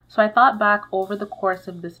So I thought back over the course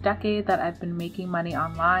of this decade that I've been making money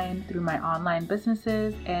online through my online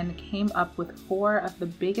businesses and came up with 4 of the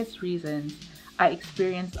biggest reasons I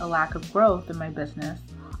experienced a lack of growth in my business,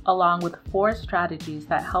 along with 4 strategies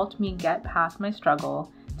that helped me get past my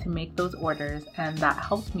struggle to make those orders and that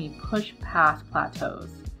helped me push past plateaus.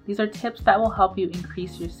 These are tips that will help you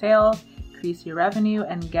increase your sales, increase your revenue,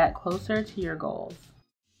 and get closer to your goals.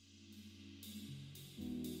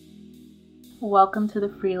 Welcome to the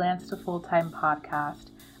Freelance to Full-Time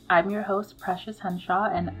podcast. I'm your host, Precious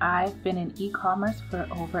Henshaw, and I've been in e-commerce for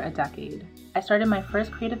over a decade. I started my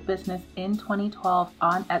first creative business in 2012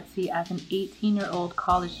 on Etsy as an 18-year-old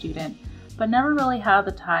college student, but never really had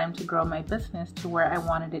the time to grow my business to where I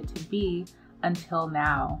wanted it to be until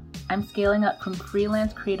now. I'm scaling up from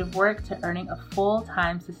freelance creative work to earning a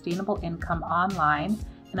full-time sustainable income online,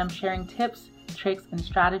 and I'm sharing tips, tricks, and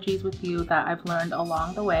strategies with you that I've learned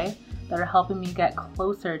along the way that are helping me get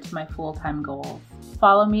closer to my full-time goals.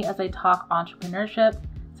 Follow me as I talk entrepreneurship,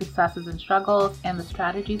 successes and struggles, and the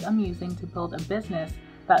strategies I'm using to build a business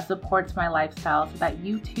that supports my lifestyle so that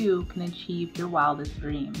you too can achieve your wildest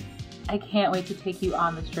dreams. I can't wait to take you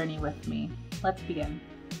on this journey with me. Let's begin.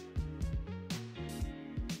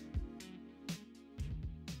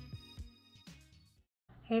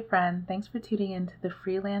 Hey friend, thanks for tuning into the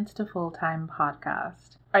Freelance to Full-Time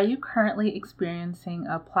podcast. Are you currently experiencing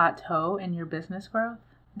a plateau in your business growth?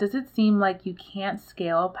 Does it seem like you can't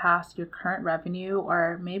scale past your current revenue,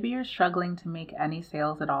 or maybe you're struggling to make any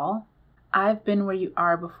sales at all? I've been where you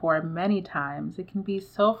are before many times. It can be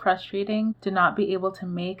so frustrating to not be able to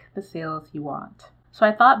make the sales you want. So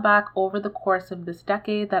I thought back over the course of this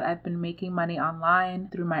decade that I've been making money online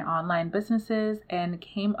through my online businesses and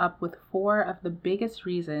came up with 4 of the biggest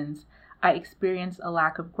reasons I experienced a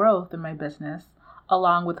lack of growth in my business,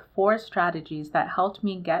 along with 4 strategies that helped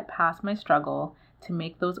me get past my struggle to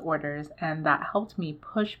make those orders and that helped me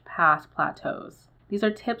push past plateaus. These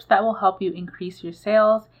are tips that will help you increase your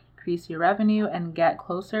sales, increase your revenue, and get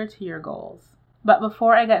closer to your goals. But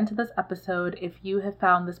before I get into this episode, if you have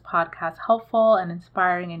found this podcast helpful and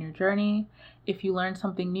inspiring in your journey, if you learned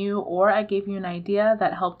something new or I gave you an idea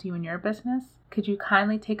that helped you in your business, could you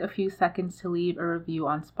kindly take a few seconds to leave a review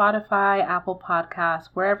on Spotify, Apple Podcasts,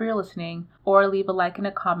 wherever you're listening, or leave a like and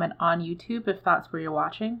a comment on YouTube if that's where you're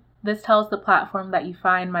watching? This tells the platform that you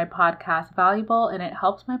find my podcast valuable, and it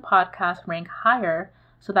helps my podcast rank higher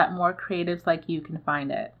so that more creatives like you can find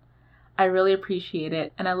it. I really appreciate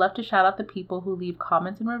it, and I love to shout out the people who leave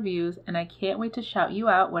comments and reviews, and I can't wait to shout you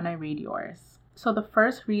out when I read yours. So the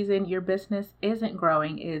first reason your business isn't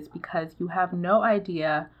growing is because you have no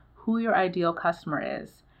idea who your ideal customer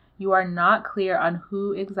is. You are not clear on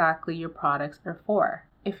who exactly your products are for.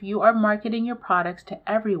 If you are marketing your products to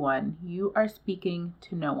everyone, you are speaking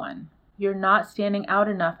to no one. You're not standing out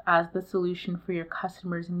enough as the solution for your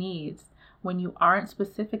customers' needs when you aren't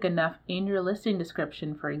specific enough in your listing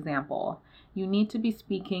description, for example. You need to be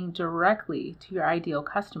speaking directly to your ideal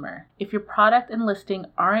customer. If your product and listing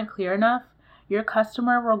aren't clear enough, your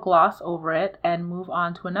customer will gloss over it and move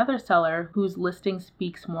on to another seller whose listing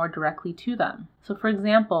speaks more directly to them. So for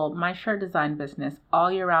example, my shirt design business,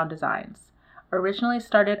 All Year Round Designs, originally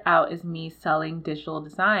started out as me selling digital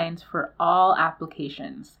designs for all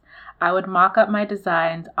applications. I would mock up my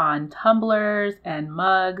designs on tumblers and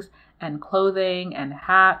mugs and clothing and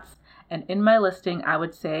hats, and in my listing I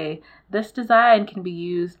would say, this design can be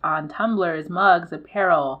used on tumblers, mugs,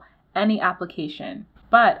 apparel, any application.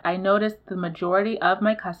 But I noticed the majority of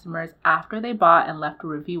my customers, after they bought and left a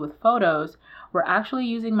review with photos, were actually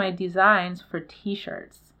using my designs for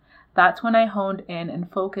t-shirts. That's when I honed in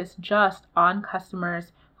and focused just on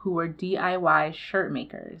customers who were DIY shirt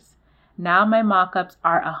makers. Now my mock-ups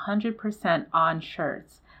are 100% on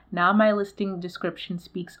shirts. Now my listing description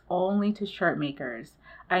speaks only to shirt makers.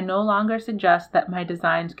 I no longer suggest that my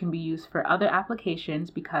designs can be used for other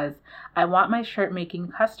applications because I want my shirt making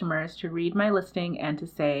customers to read my listing and to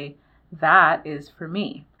say, that is for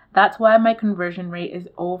me. That's why my conversion rate is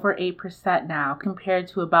over 8% now compared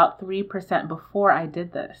to about 3% before I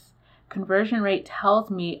did this. Conversion rate tells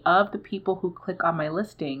me of the people who click on my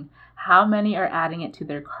listing, how many are adding it to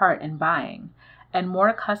their cart and buying. And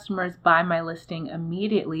more customers buy my listing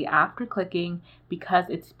immediately after clicking because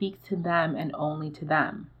it speaks to them and only to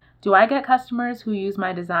them. Do I get customers who use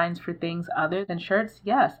my designs for things other than shirts?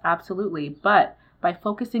 Yes, absolutely. But by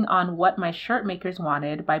focusing on what my shirt makers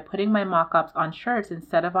wanted, by putting my mock-ups on shirts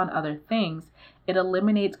instead of on other things, it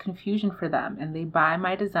eliminates confusion for them and they buy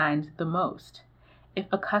my designs the most. If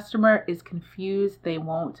a customer is confused, they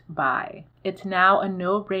won't buy. It's now a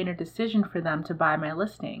no-brainer decision for them to buy my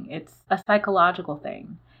listing. It's a psychological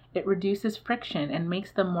thing. It reduces friction and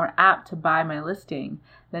makes them more apt to buy my listing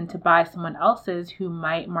than to buy someone else's who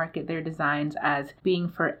might market their designs as being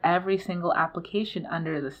for every single application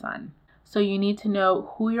under the sun. So you need to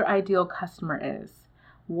know who your ideal customer is.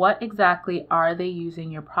 What exactly are they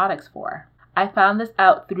using your products for? I found this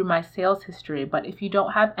out through my sales history, but if you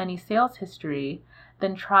don't have any sales history,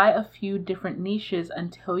 then try a few different niches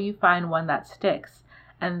until you find one that sticks,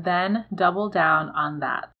 and then double down on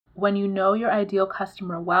that. When you know your ideal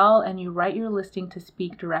customer well and you write your listing to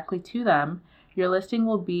speak directly to them, your listing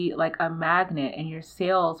will be like a magnet and your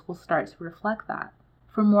sales will start to reflect that.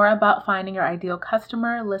 For more about finding your ideal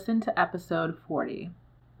customer, listen to episode 40.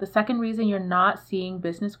 The second reason you're not seeing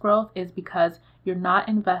business growth is because you're not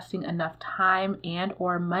investing enough time and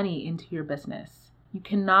or money into your business. You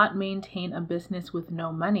cannot maintain a business with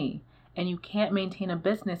no money, and you can't maintain a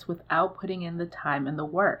business without putting in the time and the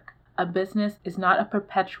work. A business is not a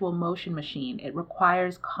perpetual motion machine. It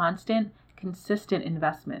requires constant, consistent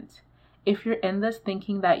investment. If you're in this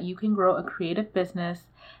thinking that you can grow a creative business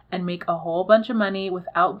and make a whole bunch of money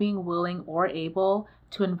without being willing or able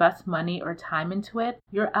to invest money or time into it,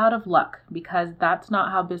 you're out of luck, because that's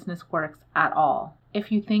not how business works at all.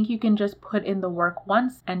 If you think you can just put in the work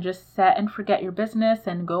once and just set and forget your business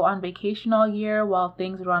and go on vacation all year while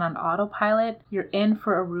things run on autopilot, you're in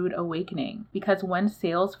for a rude awakening. Because when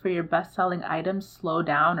sales for your best-selling items slow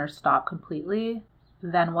down or stop completely,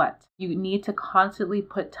 then what? You need to constantly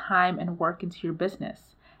put time and work into your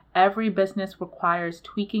business. Every business requires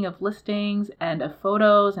tweaking of listings and of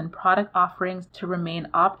photos and product offerings to remain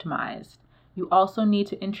optimized. You also need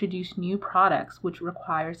to introduce new products, which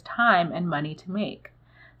requires time and money to make.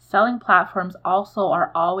 Selling platforms also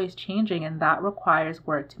are always changing, and that requires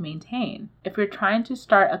work to maintain. If you're trying to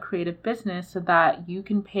start a creative business so that you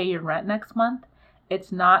can pay your rent next month,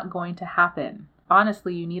 it's not going to happen.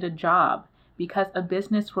 Honestly, you need a job, because a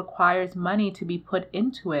business requires money to be put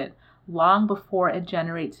into it long before it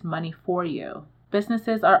generates money for you.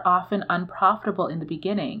 Businesses are often unprofitable in the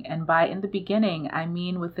beginning, and by in the beginning, I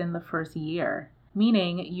mean within the first year.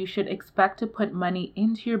 Meaning, you should expect to put money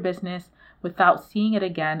into your business without seeing it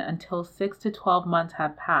again until 6 to 12 months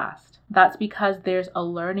have passed. That's because there's a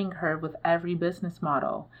learning curve with every business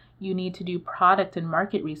model. You need to do product and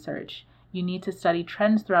market research. You need to study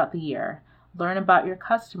trends throughout the year, learn about your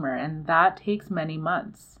customer, and that takes many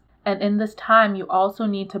months. And in this time, you also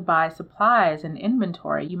need to buy supplies and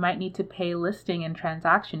inventory. You might need to pay listing and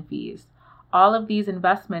transaction fees. All of these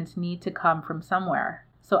investments need to come from somewhere.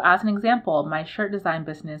 So as an example, my shirt design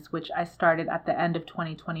business, which I started at the end of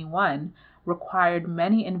 2021, required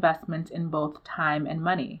many investments in both time and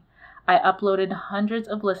money. I uploaded hundreds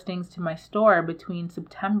of listings to my store between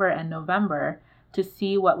September and November to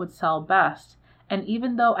see what would sell best. And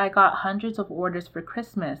even though I got hundreds of orders for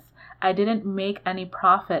Christmas, I didn't make any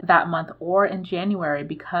profit that month or in January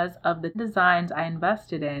because of the designs I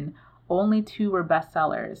invested in. Only 2 were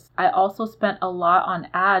bestsellers. I also spent a lot on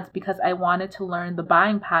ads because I wanted to learn the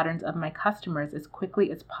buying patterns of my customers as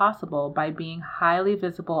quickly as possible by being highly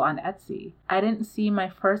visible on Etsy. I didn't see my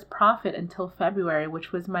first profit until February,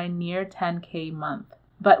 which was my near 10K month.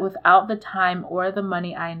 But without the time or the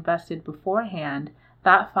money I invested beforehand,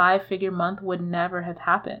 that 5-figure month would never have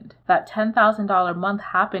happened. That $10,000 month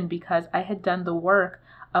happened because I had done the work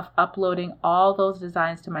of uploading all those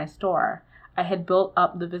designs to my store. I had built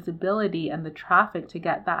up the visibility and the traffic to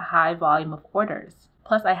get that high volume of orders.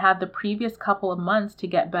 Plus, I had the previous couple of months to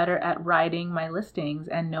get better at writing my listings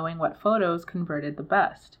and knowing what photos converted the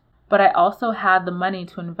best. But I also had the money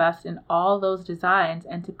to invest in all those designs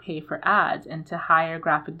and to pay for ads and to hire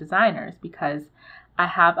graphic designers because I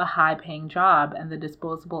have a high-paying job and the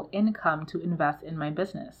disposable income to invest in my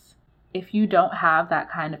business. If you don't have that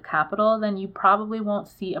kind of capital, then you probably won't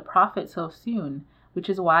see a profit so soon, which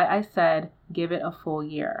is why I said give it a full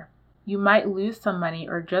year. You might lose some money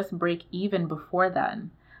or just break even before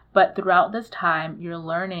then, but throughout this time, you're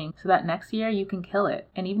learning so that next year you can kill it.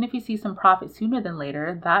 And even if you see some profit sooner than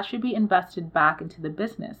later, that should be invested back into the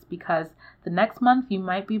business because the next month you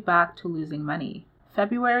might be back to losing money.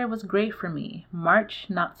 February was great for me. March,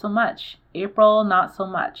 not so much. April, not so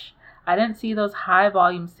much. I didn't see those high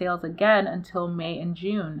volume sales again until May and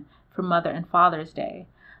June for Mother and Father's Day.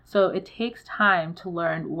 So it takes time to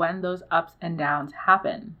learn when those ups and downs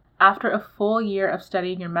happen. After a full year of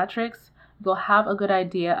studying your metrics, you'll have a good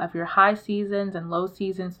idea of your high seasons and low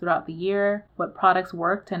seasons throughout the year, what products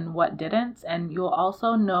worked and what didn't, and you'll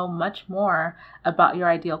also know much more about your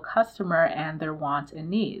ideal customer and their wants and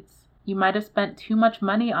needs. You might have spent too much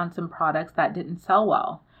money on some products that didn't sell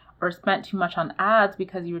well, or spent too much on ads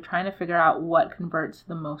because you were trying to figure out what converts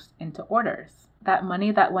the most into orders. That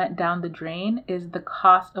money that went down the drain is the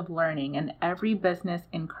cost of learning, and every business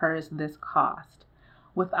incurs this cost.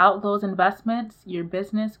 Without those investments, your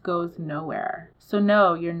business goes nowhere. So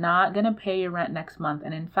no, you're not going to pay your rent next month.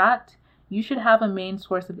 And in fact, you should have a main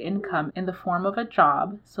source of income in the form of a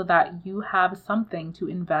job so that you have something to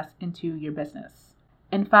invest into your business.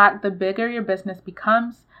 In fact, the bigger your business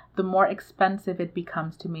becomes, the more expensive it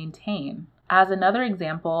becomes to maintain. As another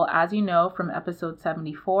example, as you know from episode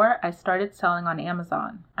 74, I started selling on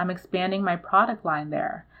Amazon. I'm expanding my product line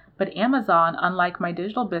there. But Amazon, unlike my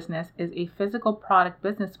digital business, is a physical product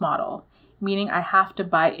business model, meaning I have to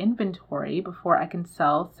buy inventory before I can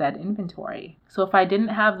sell said inventory. So if I didn't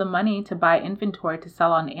have the money to buy inventory to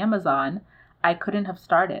sell on Amazon, I couldn't have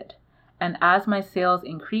started. And as my sales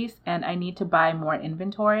increase and I need to buy more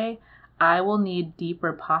inventory, I will need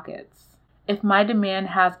deeper pockets. If my demand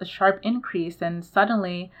has a sharp increase and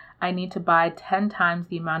suddenly I need to buy 10 times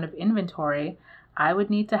the amount of inventory, I would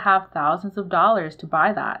need to have thousands of dollars to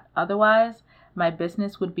buy that. Otherwise, my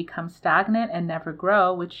business would become stagnant and never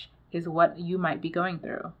grow, which is what you might be going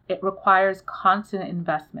through. It requires constant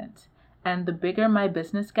investment. And the bigger my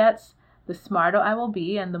business gets, the smarter I will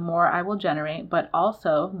be and the more I will generate, but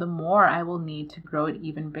also the more I will need to grow it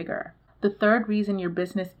even bigger. The third reason your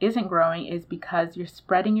business isn't growing is because you're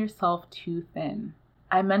spreading yourself too thin.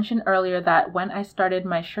 I mentioned earlier that when I started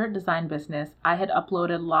my shirt design business, I had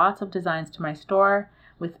uploaded lots of designs to my store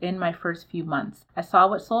within my first few months. I saw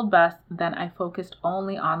what sold best, then I focused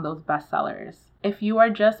only on those bestsellers. If you are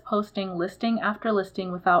just posting listing after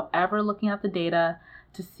listing without ever looking at the data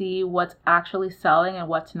to see what's actually selling and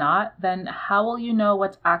what's not, then how will you know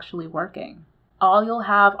what's actually working? All you'll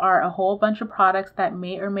have are a whole bunch of products that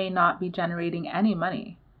may or may not be generating any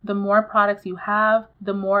money. The more products you have,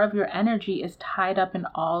 the more of your energy is tied up in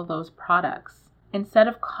all those products. Instead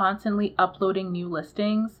of constantly uploading new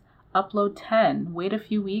listings, upload 10, wait a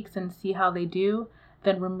few weeks and see how they do,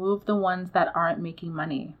 then remove the ones that aren't making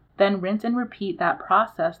money. Then rinse and repeat that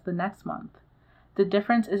process the next month. The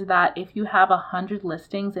difference is that if you have 100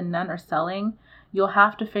 listings and none are selling, you'll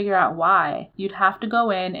have to figure out why. You'd have to go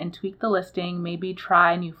in and tweak the listing, maybe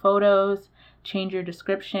try new photos, change your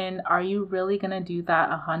description. Are you really going to do that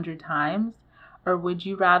 100 times? Or would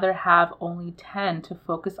you rather have only 10 to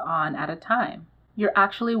focus on at a time? You're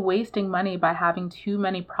actually wasting money by having too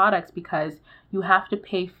many products because you have to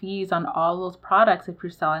pay fees on all those products if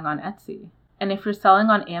you're selling on Etsy. And if you're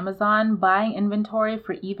selling on Amazon, buying inventory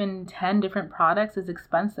for even 10 different products is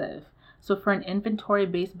expensive. So for an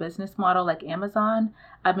inventory-based business model like Amazon,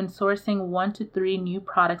 I've been sourcing 1 to 3 new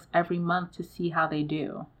products every month to see how they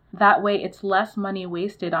do. That way, it's less money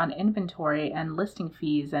wasted on inventory and listing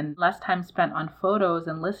fees and less time spent on photos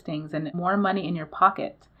and listings and more money in your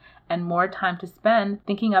pocket and more time to spend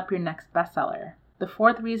thinking up your next bestseller. The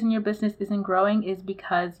fourth reason your business isn't growing is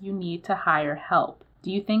because you need to hire help.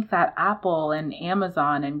 Do you think that Apple and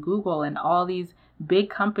Amazon and Google and all these big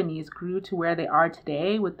companies grew to where they are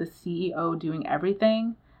today with the CEO doing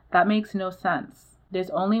everything? That makes no sense. There's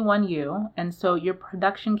only one you, and so your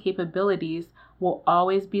production capabilities will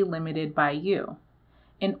always be limited by you.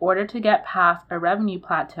 In order to get past a revenue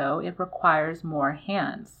plateau, it requires more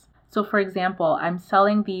hands. So for example, I'm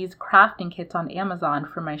selling these crafting kits on Amazon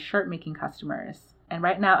for my shirt making customers. And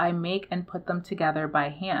right now I make and put them together by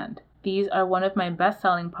hand. These are one of my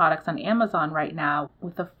best-selling products on Amazon right now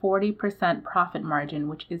with a 40% profit margin,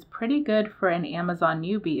 which is pretty good for an Amazon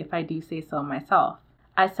newbie if I do say so myself.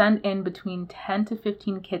 I send in between 10 to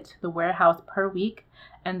 15 kits to the warehouse per week,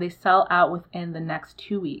 and they sell out within the next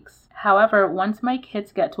 2 weeks. However, once my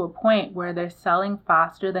kits get to a point where they're selling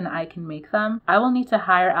faster than I can make them, I will need to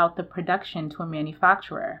hire out the production to a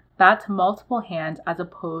manufacturer. That's multiple hands as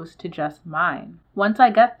opposed to just mine. Once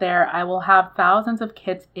I get there, I will have thousands of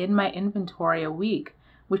kits in my inventory a week,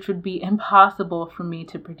 which would be impossible for me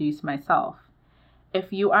to produce myself.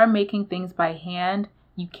 If you are making things by hand,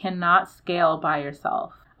 you cannot scale by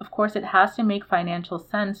yourself. Of course, it has to make financial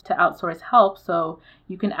sense to outsource help, so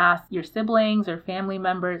you can ask your siblings or family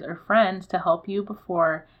members or friends to help you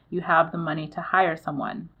before you have the money to hire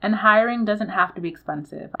someone. And hiring doesn't have to be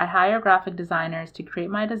expensive. I hire graphic designers to create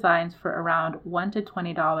my designs for around $1 to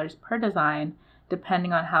 $20 per design,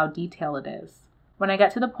 depending on how detailed it is. When I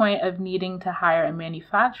get to the point of needing to hire a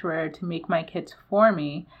manufacturer to make my kits for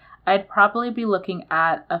me, I'd probably be looking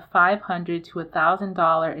at a $500 to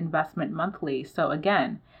 $1,000 investment monthly. So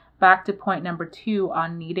again, back to point number 2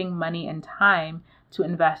 on needing money and time to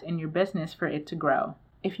invest in your business for it to grow.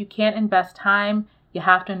 If you can't invest time, you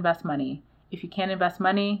have to invest money. If you can't invest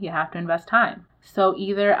money, you have to invest time. So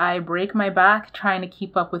either I break my back trying to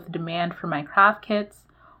keep up with demand for my craft kits,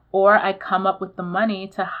 or I come up with the money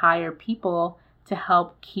to hire people to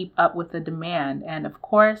help keep up with the demand. And of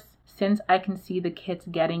course, since I can see the kits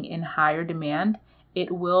getting in higher demand,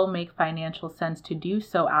 it will make financial sense to do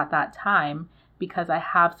so at that time because I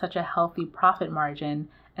have such a healthy profit margin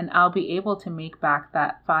and I'll be able to make back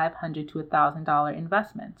that $500 to $1,000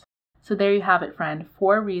 investment. So there you have it, friend.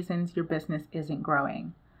 4 reasons your business isn't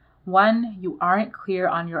growing. 1, you aren't clear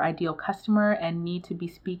on your ideal customer and need to be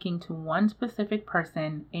speaking to one specific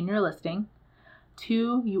person in your listing.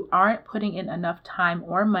 2, you aren't putting in enough time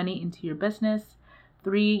or money into your business.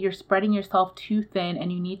 3, you're spreading yourself too thin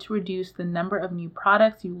and you need to reduce the number of new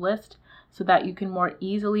products you list so that you can more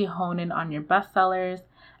easily hone in on your best sellers.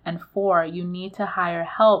 And 4, you need to hire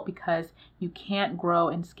help because you can't grow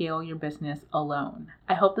and scale your business alone.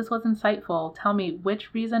 I hope this was insightful. Tell me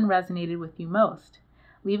which reason resonated with you most.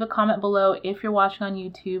 Leave a comment below if you're watching on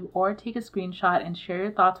YouTube, or take a screenshot and share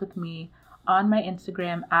your thoughts with me on my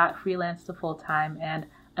Instagram at Freelance to Fulltime. And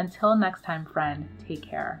until next time, friend, take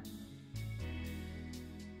care.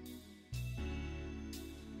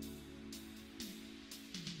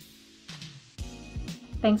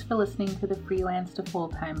 Thanks for listening to the Freelance to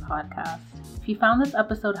Fulltime podcast. If you found this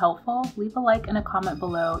episode helpful, leave a like and a comment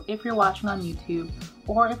below if you're watching on YouTube,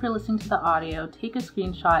 or if you're listening to the audio, take a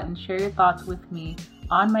screenshot and share your thoughts with me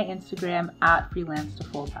on my Instagram at Freelance to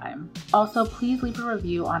Fulltime. Also, please leave a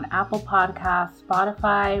review on Apple Podcasts,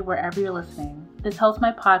 Spotify, wherever you're listening. This helps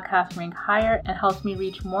my podcast rank higher and helps me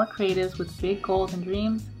reach more creatives with big goals and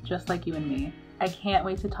dreams, just like you and me. I can't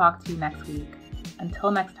wait to talk to you next week.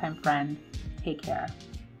 Until next time, friend, take care.